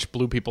bet ranch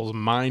blew people's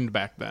mind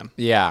back then.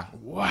 Yeah.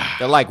 Wow.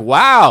 They're like,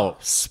 wow,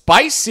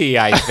 spicy,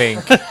 I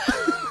think.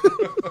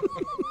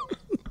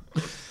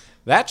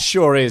 That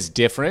sure is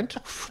different,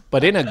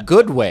 but in a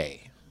good way.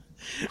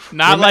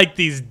 Not like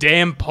these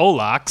damn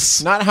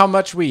Polacks. Not how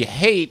much we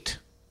hate.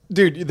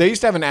 Dude, they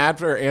used to have an ad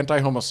for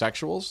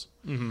anti-homosexuals,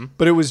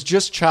 but it was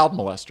just child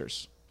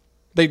molesters.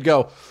 They'd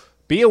go,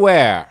 be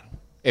aware.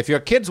 If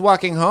your kid's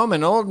walking home,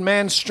 an old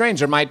man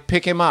stranger might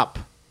pick him up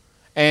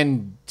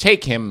and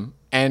take him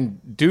and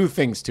do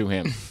things to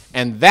him.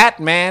 And that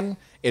man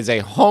is a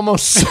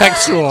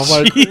homosexual. I'm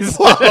like,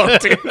 whoa,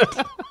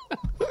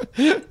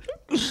 dude.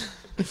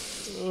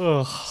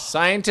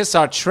 Scientists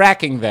are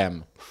tracking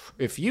them.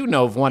 If you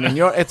know of one in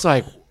your... It's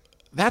like,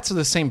 that's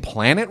the same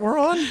planet we're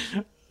on?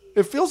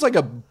 It feels like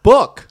a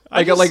book.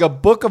 Like a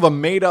book of a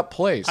made-up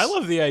place. I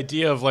love the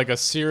idea of like a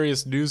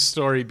serious news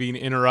story being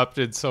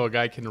interrupted so a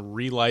guy can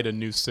relight a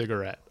new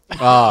cigarette.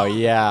 Oh,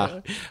 yeah.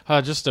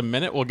 Just a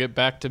minute. We'll get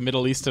back to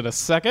Middle East in a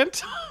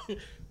second.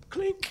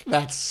 Clink.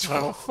 That's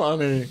so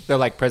funny. They're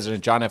like,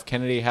 President John F.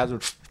 Kennedy has...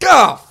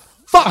 Oh,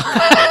 fuck!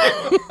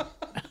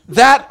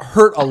 That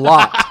hurt a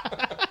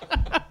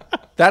lot.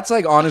 That's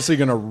like honestly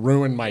going to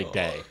ruin my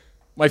day.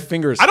 My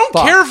fingers. I don't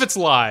care if it's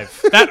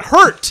live. That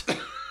hurt.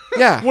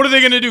 Yeah. What are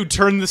they going to do?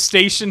 Turn the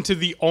station to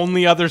the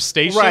only other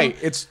station? Right.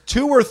 It's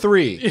 2 or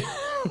 3.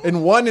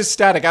 And 1 is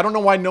static. I don't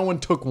know why no one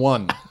took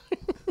 1.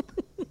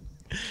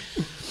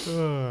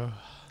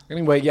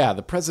 Anyway, yeah,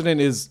 the president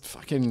is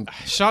fucking...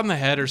 Shot in the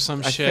head or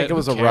some shit. I think it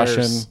was a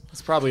Russian.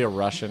 It's probably a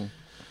Russian.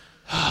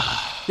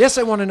 Yes,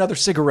 I want another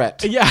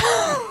cigarette. Yeah.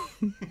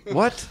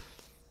 What?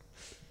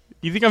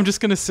 You think I'm just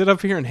going to sit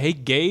up here and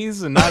hate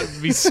gays and not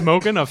be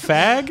smoking a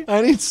fag?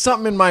 I need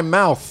something in my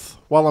mouth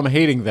while I'm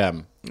hating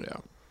them. Yeah.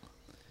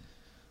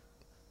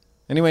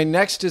 Anyway,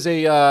 next is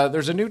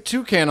there's a new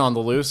toucan on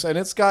the loose, and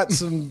it's got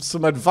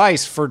some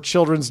advice for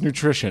children's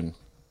nutrition.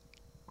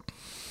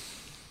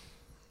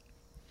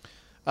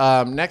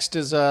 Next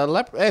is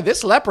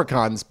this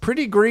leprechaun's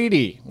pretty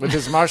greedy with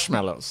his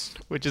marshmallows.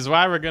 Which is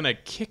why we're going to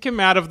kick him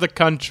out of the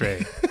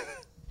country.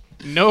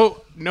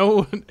 No,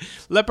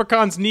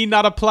 leprechauns need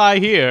not apply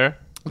here.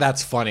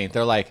 That's funny.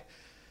 They're like,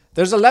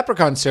 there's a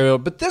leprechaun cereal,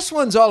 but this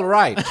one's all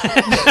right.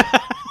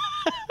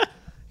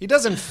 He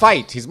doesn't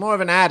fight. He's more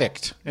of an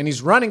addict, and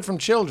he's running from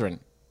children.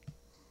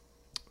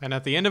 And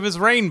at the end of his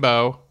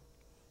rainbow,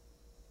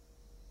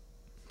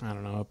 I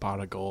don't know, a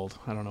pot of gold.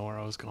 I don't know where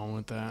I was going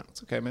with that.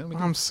 It's okay, man.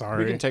 I'm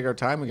sorry. We can take our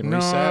time. We can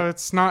reset. No,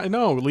 it's not.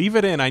 No, leave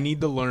it in. I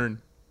need to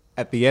learn.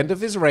 At the end of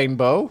his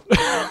rainbow.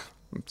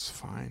 It's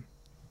fine.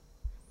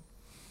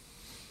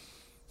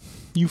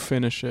 You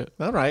finish it.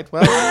 All right.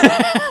 Well,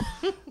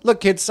 look,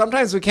 kids,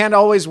 sometimes we can't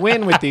always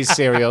win with these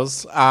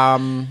cereals,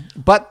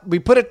 but we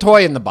put a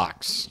toy in the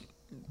box.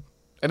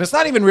 And it's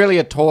not even really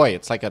a toy.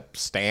 It's like a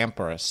stamp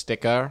or a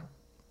sticker.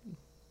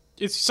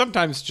 It's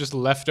sometimes just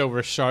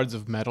leftover shards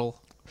of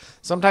metal.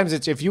 Sometimes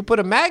it's if you put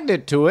a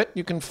magnet to it,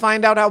 you can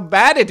find out how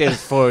bad it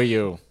is for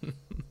you.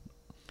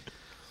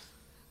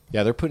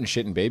 Yeah, they're putting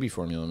shit in baby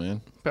formula,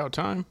 man. About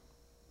time.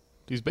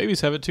 These babies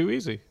have it too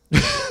easy.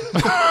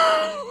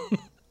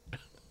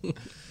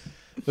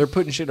 They're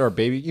putting shit in our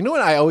baby. You know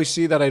what I always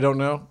see that I don't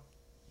know?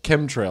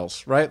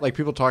 Chemtrails, right? Like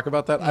people talk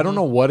about that. I don't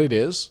know what it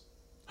is.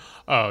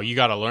 Oh, you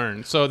got to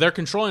learn. So they're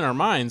controlling our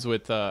minds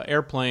with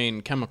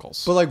airplane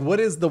chemicals. But like, what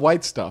is the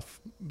white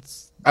stuff?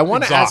 I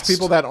want to ask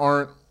people that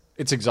aren't.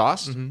 It's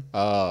exhaust.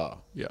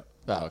 Yeah.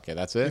 Oh, okay,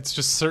 that's it. It's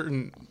just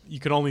certain. You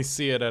can only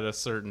see it at a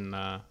certain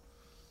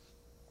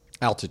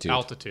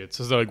altitude.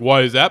 So they're like,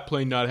 why does that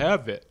plane not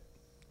have it?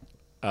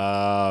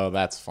 Oh,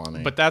 that's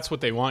funny. But that's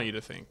what they want you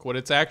to think. What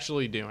it's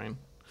actually doing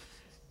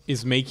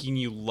is making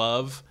you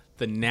love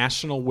the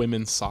National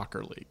Women's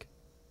Soccer League.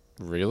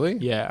 Really?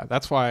 Yeah,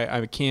 that's why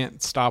I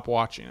can't stop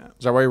watching it.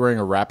 Is that why you're wearing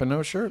a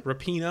Rapinoe shirt?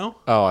 Rapinoe.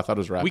 Oh, I thought it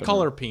was Rapinoe. We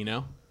call her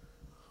Pinot.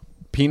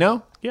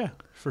 Pinot? Yeah,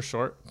 for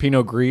short.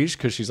 Pinot Gris,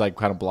 because she's like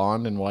kind of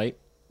blonde and white.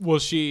 Well,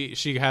 she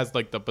has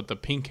like the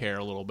pink hair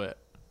a little bit.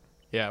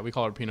 Yeah, we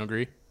call her Pinot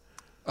Gris.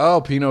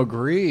 Oh, Pinot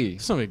Gris.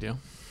 It's no big deal.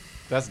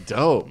 That's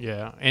dope.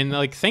 Yeah, and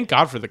like thank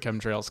God for the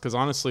chemtrails, because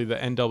honestly, the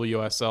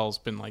NWSL's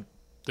been like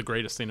the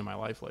greatest thing in my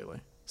life lately.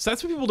 So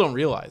that's what people don't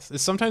realize.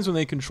 Is sometimes when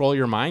they control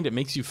your mind, it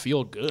makes you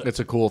feel good. It's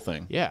a cool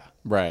thing. Yeah.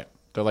 Right.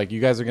 They're like, you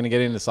guys are going to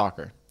get into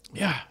soccer.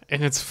 Yeah,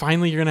 and it's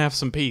finally you're gonna have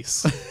some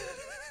peace.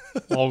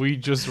 While we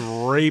just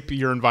rape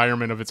your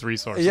environment of its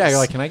resources. Yeah, you're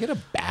like, can I get a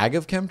bag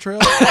of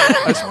chemtrails?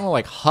 I just want to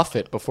like huff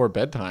it before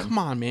bedtime. Come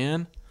on,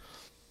 man.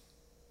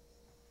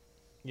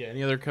 Yeah,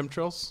 any other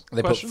chemtrails?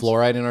 They questions? put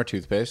fluoride in our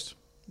toothpaste.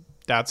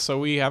 That's so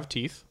we have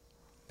teeth.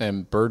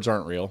 And birds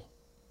aren't real.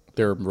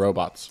 They're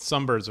robots.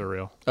 Some birds are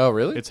real. Oh,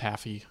 really? It's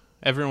halfy.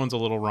 Everyone's a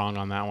little wrong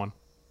on that one.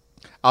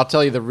 I'll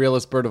tell you the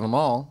realest bird of them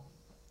all.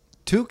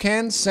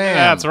 Toucan Sam.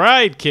 That's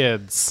right,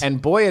 kids. And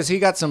boy, has he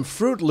got some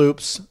Fruit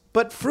Loops,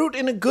 but fruit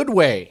in a good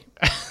way.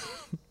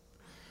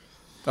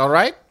 All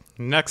right?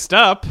 Next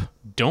up,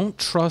 don't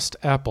trust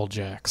Apple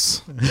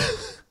Jacks.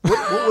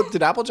 What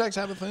did Apple Jacks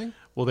have a thing?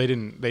 Well, they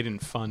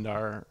didn't fund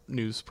our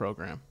news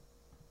program.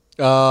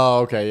 Oh,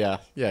 okay, yeah.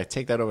 Yeah,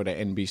 take that over to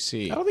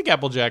NBC. I don't think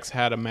Apple Jacks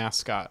had a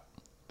mascot.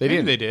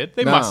 Maybe they did.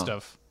 They No. must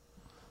have.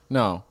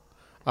 No.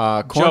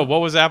 Joe,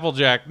 what was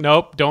Applejack?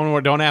 Nope,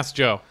 don't ask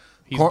Joe.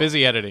 He's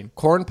busy editing.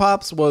 Corn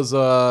Pops was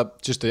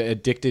just an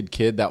addicted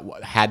kid that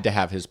had to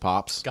have his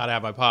pops. Gotta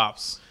have my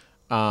pops.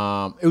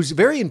 It was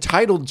very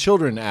entitled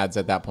children ads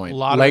at that point. A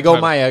lot of Lego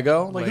entitled- my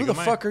ego. Like, Lego who the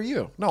my- fuck are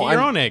you? No, Get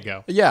your own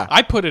Eggo. Yeah.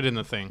 I put it in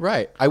the thing.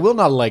 Right. I will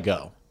not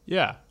Lego.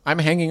 Yeah. I'm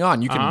hanging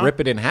on. You can rip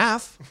it in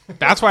half.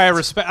 That's why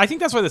I think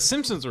that's why the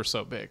Simpsons were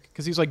so big.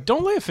 Because he's like,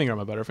 don't lay a finger on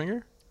my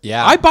Butterfinger.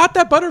 Yeah. I bought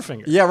that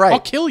Butterfinger. Yeah, right. I'll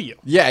kill you.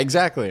 Yeah,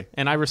 exactly.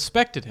 And I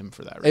respected him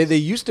for that reason. They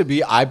used to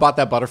be, I bought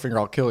that Butterfinger,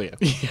 I'll kill you.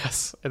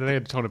 Yes. And then they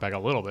had to tone it back a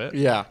little bit.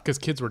 Yeah. Because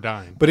kids were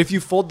dying. But if you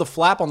fold the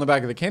flap on the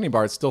back of the candy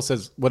bar, it still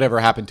says,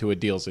 whatever happened to a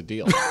deal's a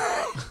deal.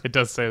 It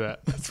does say that.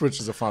 Which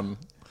is a fun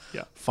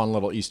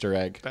little Easter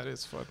egg. That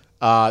is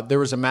fun. There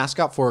was a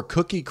mascot for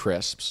Cookie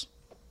Crisps,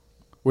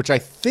 which I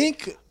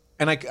think,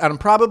 and I'm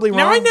probably wrong.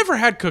 Now, I never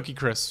had Cookie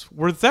Crisps.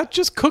 Were that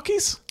just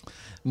cookies?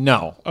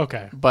 No.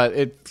 Okay. But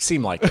it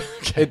seemed like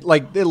it.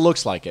 It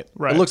looks like it.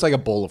 Right. It looks like a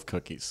bowl of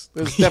cookies.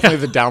 It's definitely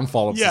the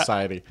downfall of Yeah.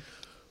 society.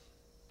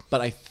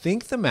 But I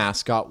think the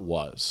mascot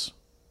was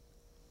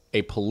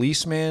a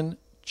policeman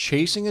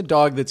chasing a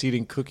dog that's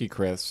eating Cookie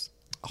Crisps,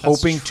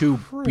 hoping to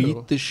true.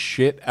 beat the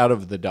shit out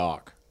of the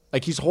dog.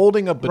 Like he's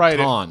holding a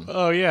baton.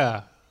 Oh,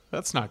 yeah.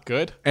 That's not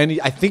good. And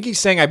I think he's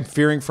saying, I'm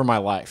fearing for my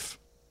life.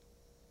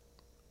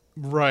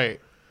 Right.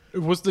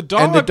 Was the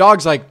dog... And the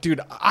dog's like,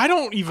 dude, I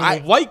don't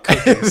even like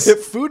cookies.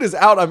 if food is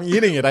out, I'm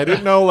eating it. I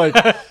didn't know, like,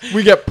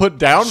 we get put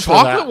down for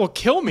Chocolate that. will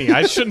kill me.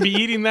 I shouldn't be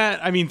eating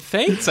that. I mean,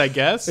 thanks, I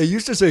guess. It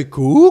used to say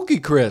Cookie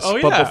Crisp.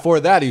 Oh, But yeah. before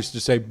that, he used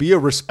to say, be a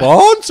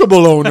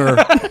responsible owner.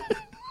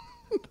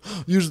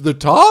 Use the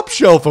top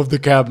shelf of the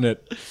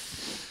cabinet.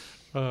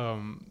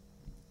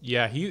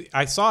 Yeah,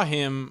 I saw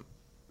him...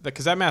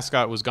 Because that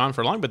mascot was gone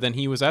for long, but then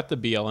he was at the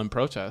BLM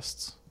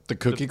protests. The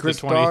Cookie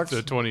Crisp the dogs?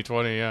 The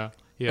 2020, yeah.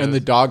 Yeah. And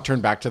the dog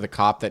turned back to the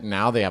cop that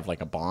now they have,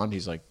 like, a bond.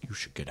 He's like, you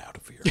should get out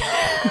of here.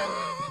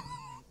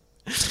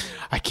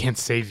 I can't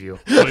save you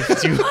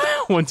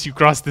once you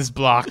cross this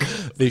block.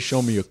 They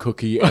show me a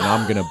cookie, and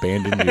I'm going to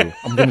abandon you.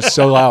 I'm going to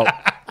sell out.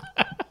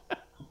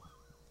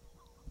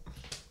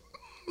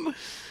 What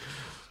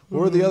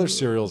were the other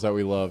cereals that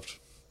we loved?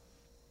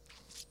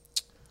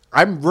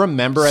 I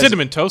remember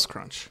Cinnamon Toast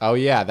Crunch. Oh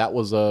yeah, that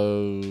was a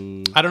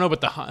I don't know, but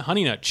the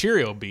Honey Nut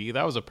Cheerio Bee,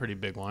 that was a pretty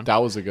big one. that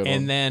was a good one.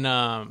 And then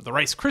the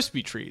Rice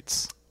Krispie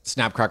Treats.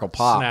 Snap Crackle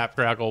Pop. Snap,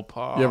 Crackle,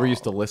 Pop. You ever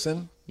used to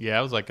listen? Yeah,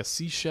 it was like a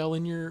seashell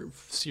in your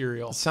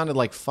cereal. It sounded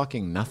like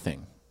fucking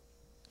nothing.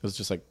 It was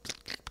just like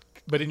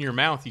But in your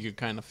mouth, you could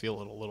kind of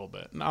feel it a little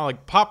bit. Now,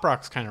 like, Pop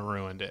Rocks kind of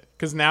ruined it.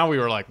 Because now we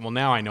were like, well,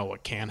 now I know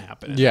what can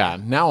happen. yeah.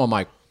 Now I'm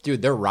like,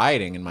 dude, they're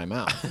rioting in my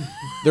mouth.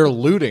 They're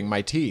looting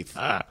my teeth.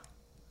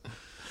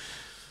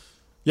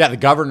 Yeah, the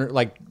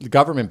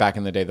government back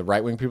in the day, the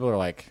right wing people are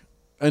like,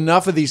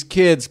 enough of these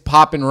kids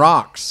popping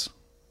rocks.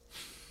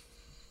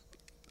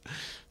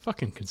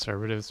 Fucking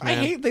conservatives,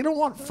 man. They don't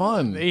want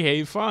fun. They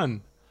hate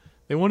fun.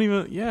 They won't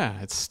even,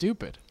 yeah, it's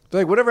stupid.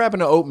 They're like, whatever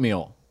happened to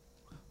oatmeal?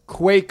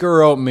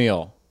 Quaker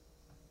oatmeal.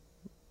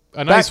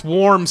 A nice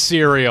warm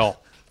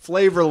cereal.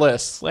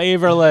 Flavorless.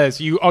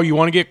 Flavorless. You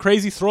want to get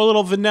crazy? Throw a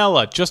little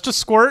vanilla. Just a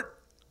squirt.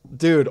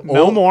 Dude,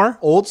 No more.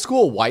 Old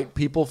school white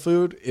people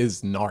food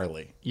is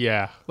gnarly.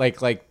 Yeah.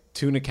 Like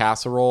tuna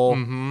casserole.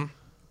 Mm-hmm.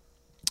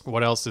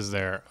 What else is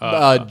there?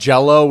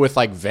 Jello with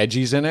like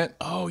veggies in it.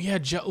 Oh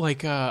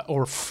yeah,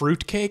 or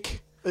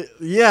fruitcake.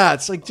 Yeah,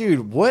 it's like,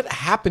 dude, what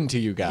happened to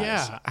you guys?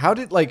 Yeah. How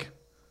did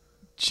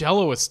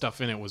Jello with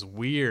stuff in it was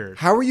weird.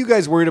 how are you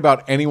guys worried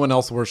about anyone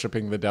else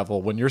worshiping the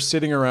devil when you're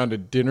sitting around a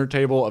dinner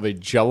table of a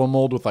Jello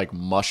mold with like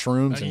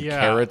mushrooms and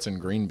yeah. carrots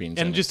and green beans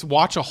in And it? just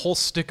watch a whole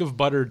stick of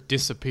butter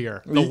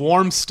disappear. The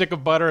warm stick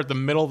of butter at the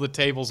middle of the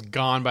table's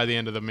gone by the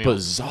end of the meal.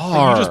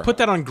 Bizarre. You just put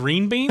that on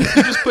green beans?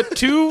 You just put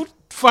 2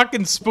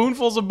 fucking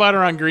spoonfuls of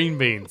butter on green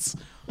beans.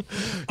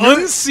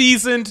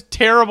 Unseasoned,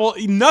 terrible.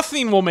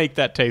 Nothing will make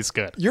that taste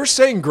good. You're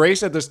saying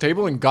grace at this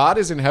table and God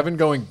is in heaven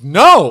going,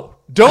 no,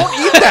 don't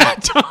eat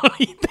that.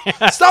 Don't eat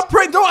that. Stop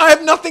praying. I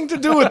have nothing to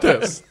do with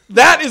this.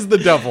 That is the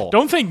devil.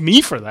 Don't thank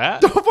me for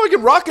that.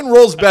 Fucking rock and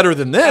roll's better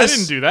than I this.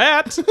 didn't do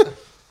that.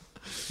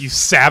 You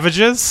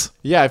savages.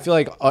 Yeah, I feel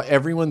like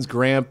everyone's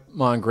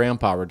grandma and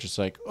grandpa were just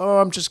like, oh,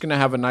 I'm just going to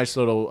have a nice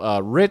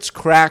little Ritz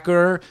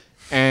cracker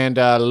and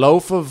a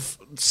loaf of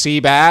sea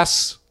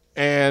bass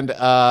and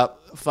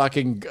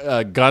fucking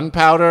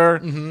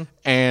gunpowder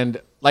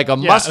and like a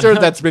mustard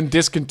that's been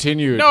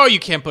discontinued. No, you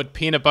can't put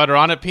peanut butter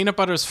on it. Peanut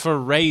butter's for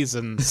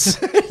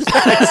raisins.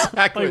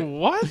 Exactly. Like,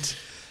 what?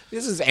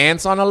 This is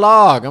ants on a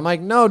log. I'm like,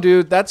 no,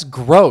 dude, that's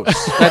gross.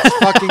 That's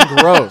fucking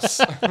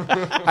gross.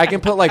 I can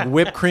put like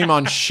whipped cream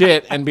on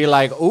shit and be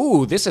like,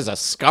 ooh, this is a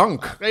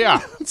skunk.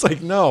 Yeah. It's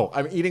like, no,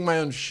 I'm eating my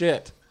own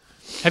shit.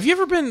 Have you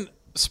ever been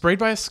sprayed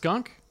by a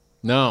skunk?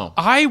 No.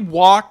 I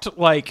walked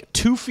like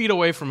 2 feet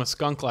away from a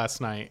skunk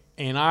last night,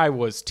 and I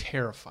was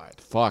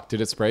terrified. Fuck,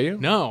 did it spray you?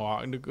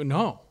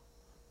 No.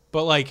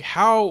 But like,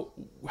 how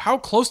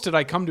close did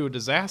I come to a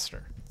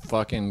disaster?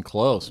 Fucking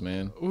close,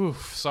 man.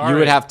 Oof, sorry. You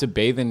would have to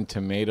bathe in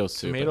tomato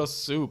soup. tomato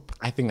soup.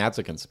 I think that's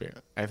a conspiracy.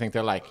 I think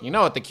they're like, you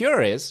know what the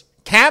cure is?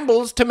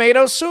 Campbell's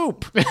tomato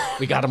soup.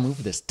 We got to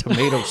move this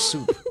tomato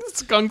soup.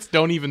 Skunks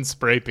don't even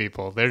spray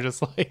people. They're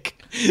just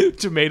like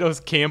Tomatoes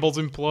Campbell's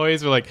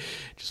employees. Are like,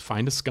 just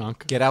find a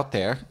skunk Get out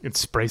there and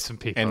spray some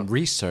people. and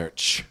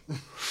research.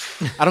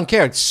 I don't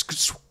care.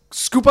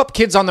 Scoop up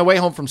kids on their way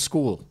home from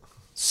school.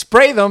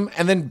 Spray them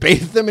and then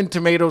bathe them in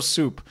tomato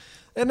soup.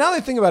 And now that I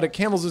think about it,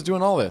 Campbell's is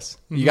doing all this.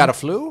 You got a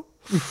flu?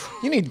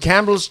 You need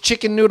Campbell's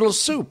chicken noodle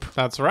soup.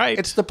 That's right.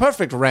 It's the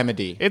perfect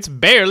remedy. It's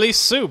barely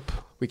soup.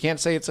 We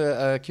can't say it's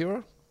a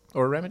cure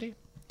or a remedy.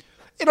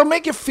 It'll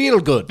make you feel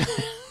good.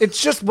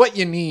 It's just what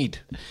you need.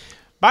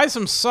 Buy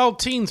some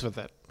saltines with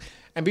it.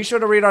 And be sure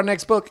to read our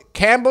next book,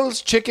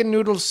 Campbell's Chicken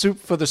Noodle Soup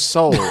for the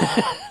Soul.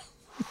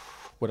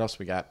 What else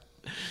we got?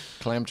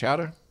 Clam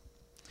chowder?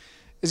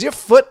 Is your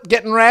foot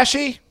getting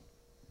rashy?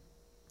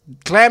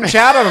 Clam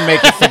chowder will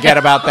make you forget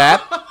about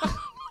that.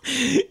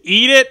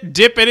 Eat it,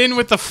 dip it in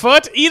with the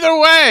foot. Either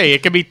way,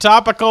 it can be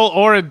topical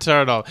or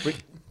internal.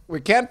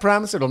 We can't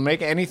promise it'll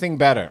make anything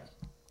better.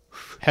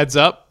 Heads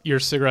up, your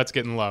cigarette's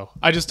getting low.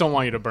 I just don't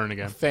want you to burn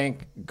again.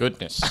 Thank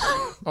goodness.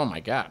 Oh, my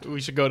God. We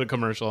should go to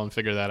commercial and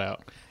figure that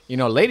out. You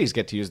know, ladies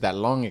get to use that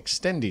long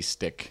extendy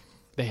stick.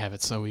 They have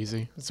it so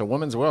easy. It's a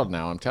woman's world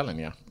now, I'm telling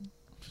you.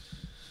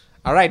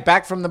 All right,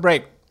 back from the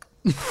break.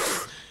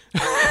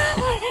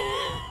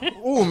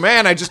 Ooh,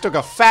 man, I just took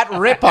a fat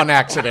rip on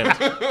accident.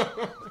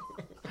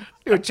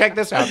 Dude, check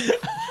this out.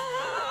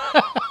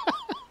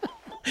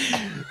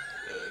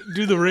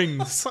 Do the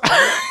rings.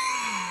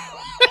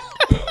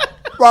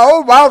 My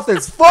whole mouth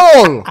is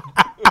full.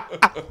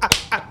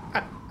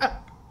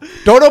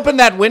 Don't open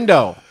that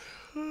window.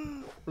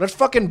 Let's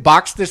fucking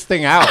box this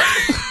thing out.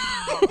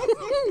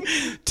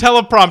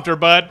 Teleprompter,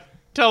 bud.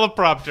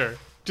 Teleprompter.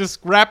 Just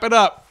wrap it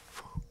up.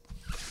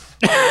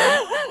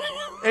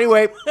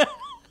 Anyway,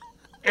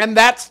 and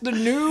that's the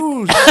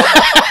news.